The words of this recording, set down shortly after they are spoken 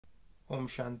Om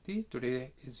Shanti.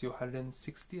 Today is your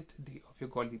 160th day of your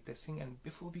godly blessing, and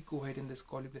before we go ahead in this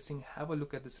godly blessing, have a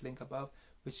look at this link above,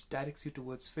 which directs you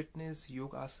towards fitness,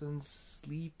 yoga asanas,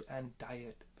 sleep and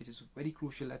diet, which is very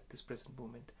crucial at this present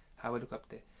moment. Have a look up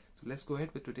there. So let's go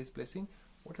ahead with today's blessing.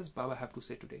 What does Baba have to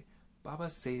say today? Baba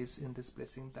says in this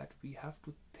blessing that we have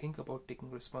to think about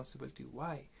taking responsibility.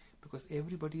 Why? Because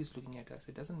everybody is looking at us.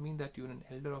 It doesn't mean that you're an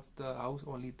elder of the house,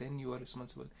 only then you are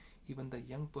responsible. Even the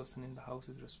young person in the house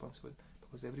is responsible,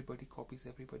 because everybody copies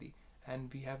everybody.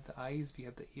 And we have the eyes, we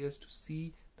have the ears to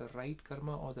see the right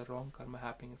karma or the wrong karma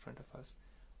happening in front of us,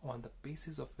 on the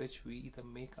basis of which we either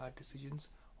make our decisions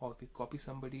or we copy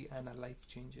somebody and our life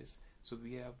changes. So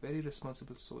we are very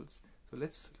responsible souls. So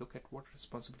let's look at what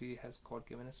responsibility has God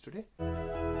given us today.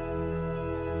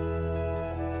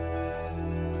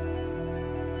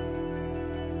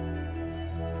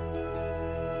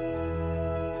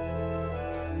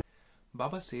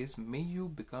 Baba says, may you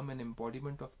become an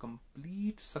embodiment of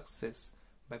complete success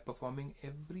by performing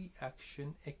every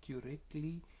action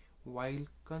accurately while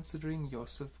considering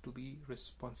yourself to be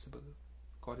responsible.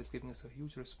 God is giving us a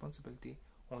huge responsibility.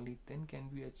 Only then can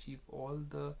we achieve all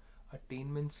the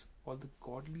attainments, all the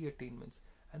godly attainments.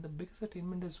 And the biggest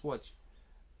attainment is watch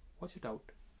it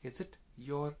out. Is it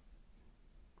your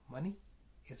money?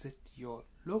 Is it your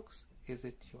looks? Is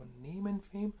it your name and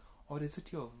fame? Or is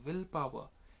it your willpower?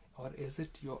 Or is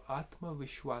it your Atma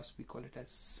Vishwas? We call it as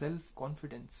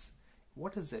self-confidence.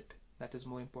 What is it that is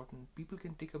more important? People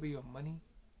can take away your money.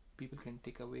 People can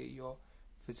take away your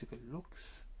physical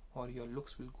looks, or your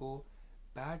looks will go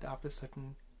bad after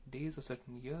certain days or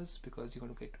certain years because you're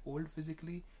going to get old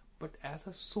physically. But as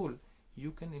a soul,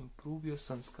 you can improve your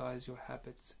sanskars, your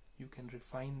habits. You can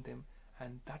refine them,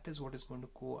 and that is what is going to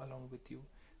go along with you.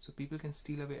 So people can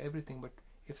steal away everything, but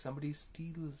if somebody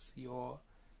steals your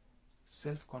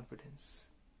self-confidence,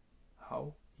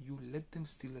 how? You let them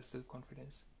steal your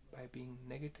self-confidence by being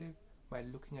negative, by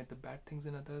looking at the bad things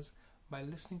in others, by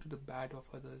listening to the bad of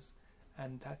others,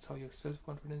 and that's how your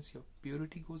self-confidence, your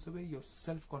purity goes away, your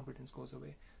self-confidence goes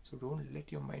away. So don't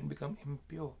let your mind become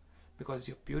impure, because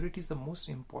your purity is the most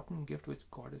important gift which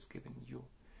God has given you,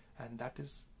 and that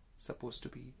is supposed to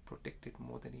be protected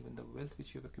more than even the wealth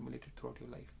which you have accumulated throughout your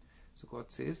life. So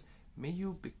God says, may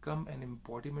you become an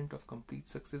embodiment of complete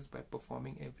success by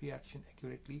performing every action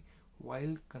accurately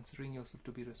while considering yourself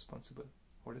to be responsible.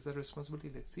 What is that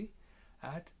responsibility? Let's see.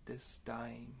 At this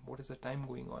time, what is the time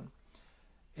going on?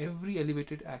 Every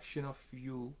elevated action of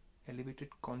you, elevated,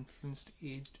 confluenced,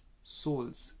 aged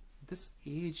souls. This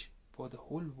age for the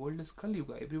whole world is Kali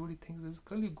Yuga. Everybody thinks there's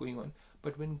Kali Yuga going on.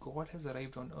 But when God has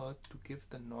arrived on earth to give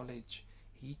the knowledge,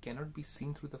 He cannot be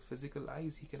seen through the physical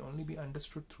eyes. He can only be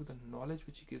understood through the knowledge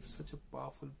which He gives. Such a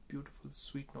powerful, beautiful,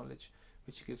 sweet knowledge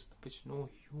which He gives, which no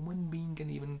human being can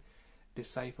even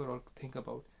decipher or think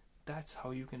about. That's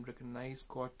how you can recognize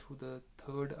God through the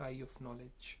third eye of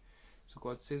knowledge. So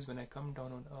God says, when I come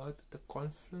down on earth, the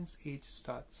confluence age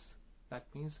starts. That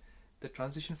means the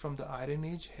transition from the iron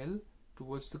age, hell,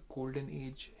 towards the golden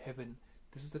age, heaven.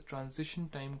 This is the transition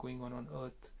time going on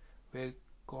earth, where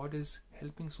God is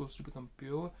helping souls to become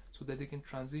pure so that they can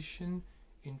transition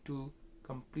into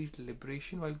complete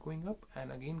liberation while going up,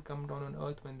 and again come down on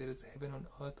earth when there is heaven on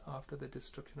earth after the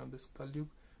destruction of this Kali Yuga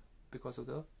because of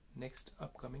the next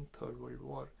upcoming Third World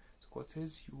War. So God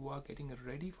says you are getting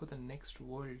ready for the next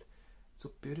world. So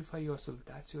purify yourself.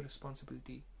 That's your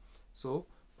responsibility. So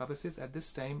Baba says at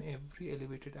this time, every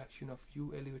elevated action of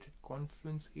you, elevated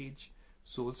confluence age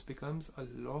souls, becomes a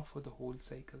law for the whole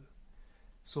cycle.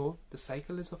 So the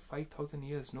cycle is of 5,000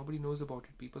 years. Nobody knows about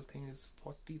it. People think it's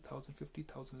 40,000,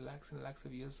 50,000, lakhs and lakhs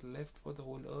of years left for the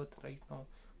whole earth right now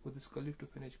for this Kali Yuga to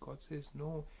finish. God says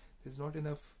no, there's not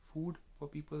enough food for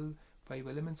people. 5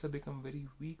 elements have become very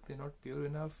weak. They're not pure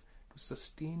enough to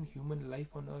sustain human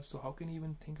life on earth. So how can you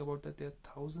even think about that? There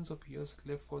are thousands of years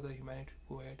left for the humanity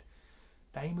to go ahead.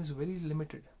 Time is very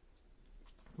limited.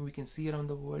 We can see around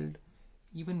the world,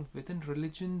 even within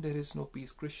religion, there is no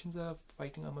peace. Christians are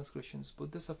fighting amongst Christians.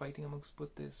 Buddhists are fighting amongst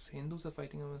Buddhists. Hindus are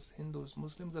fighting amongst Hindus.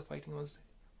 Muslims are fighting amongst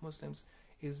Muslims.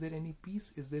 Is there any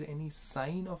peace? Is there any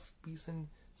sign of peace and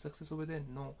success over there?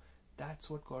 No. That's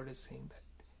what God is saying,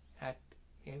 that at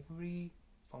every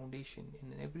foundation,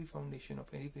 in every foundation of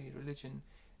every religion,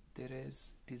 there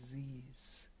is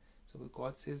disease. So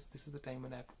God says, this is the time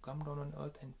when I have to come down on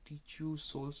earth and teach you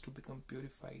souls to become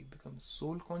purified, become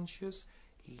soul conscious,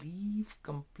 leave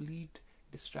complete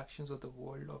distractions of the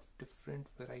world of different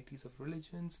varieties of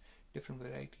religions, different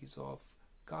varieties of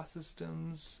caste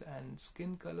systems and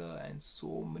skin color and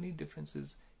so many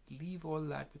differences. Leave all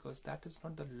that, because that is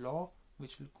not the law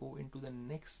which will go into the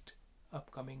next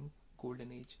upcoming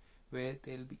golden age. where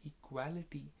there'll be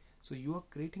equality. So you are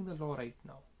creating the law right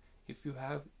now. If you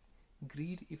have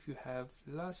greed, if you have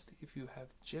lust, if you have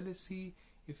jealousy,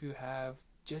 if you have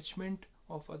judgment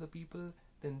of other people,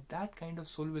 then that kind of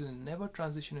soul will never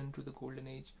transition into the golden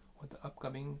age or the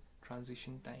upcoming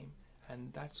transition time,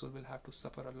 and that soul will have to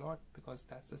suffer a lot, because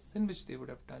that's the sin which they would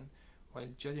have done while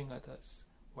judging others,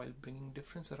 while bringing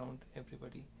difference around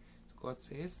everybody. So God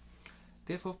says,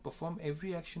 therefore perform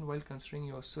every action while considering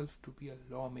yourself to be a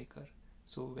lawmaker.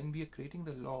 So when we are creating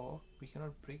the law, we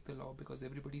cannot break the law, because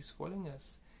everybody is following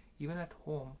us. Even at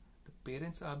home, the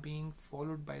parents are being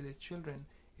followed by their children.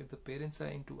 If the parents are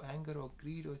into anger or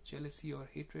greed or jealousy or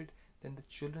hatred, then the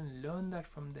children learn that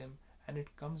from them, and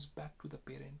it comes back to the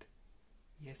parent.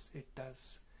 Yes, it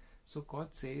does. So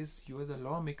God says you are the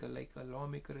lawmaker, like a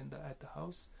lawmaker at the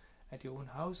house, at your own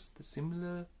house. The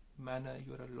similar manner,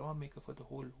 you are a lawmaker for the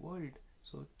whole world.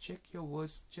 So check your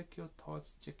words, check your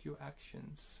thoughts, check your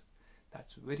actions.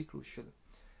 That's very crucial.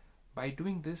 By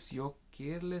doing this, your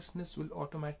carelessness will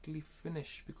automatically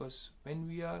finish, because when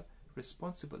we are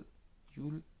responsible,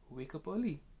 you'll wake up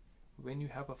early. When you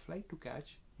have a flight to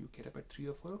catch, you get up at 3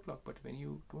 or 4 o'clock. But when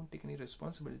you don't take any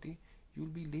responsibility, you'll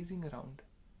be lazing around.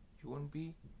 You won't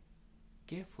be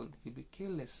careful. You'll be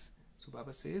careless. So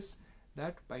Baba says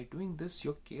that by doing this,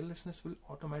 your carelessness will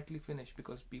automatically finish,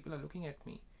 because people are looking at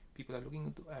me. People are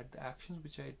looking at the actions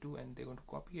which I do, and they're going to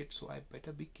copy it. So I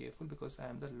better be careful, because I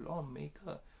am the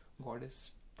lawmaker. God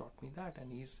has taught me that,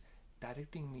 and He's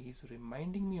directing me. He's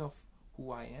reminding me of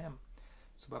who I am.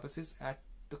 So Baba says, at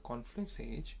the confluence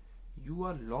age, you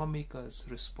are lawmakers,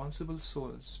 responsible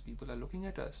souls. People are looking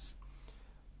at us.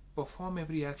 Perform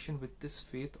every action with this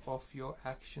faith of your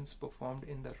actions performed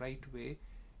in the right way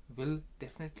will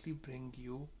definitely bring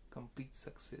you complete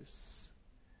success.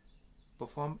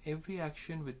 Perform every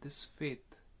action with this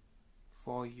faith,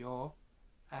 for your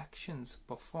actions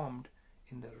performed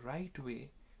in the right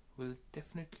way will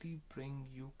definitely bring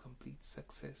you complete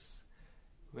success.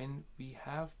 When we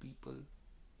have people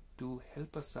to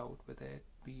help us out, whether it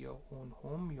be your own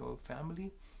home, your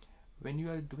family, when you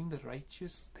are doing the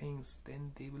righteous things,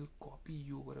 then they will copy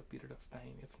you over a period of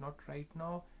time. If not right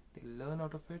now, they'll learn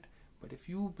out of it. But if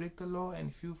you break the law and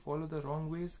if you follow the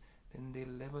wrong ways, then they'll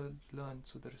never learn.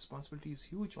 So the responsibility is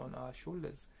huge on our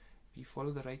shoulders. We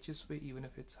follow the righteous way, even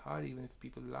if it's hard, even if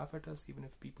people laugh at us, even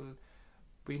if people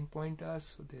pinpoint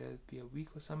us, or they'll be a weak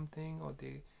or something, or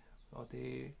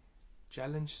they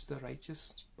challenge the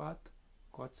righteous path.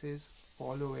 God says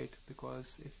follow it,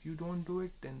 because if you don't do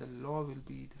it, then the law will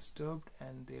be disturbed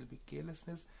and there will be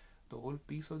carelessness. The whole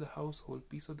peace of the house, whole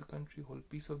peace of the country, whole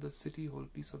peace of the city, whole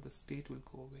peace of the state will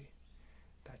go away.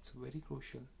 That's very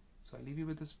crucial. So I leave you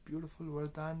with this beautiful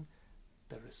Vardhan,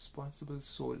 the responsible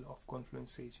soul of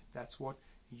Confluence Age. That's what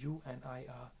you and I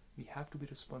are. We have to be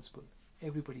responsible.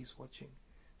 Everybody's watching.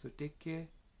 So take care,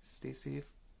 stay safe.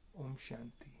 Om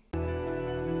Shanti.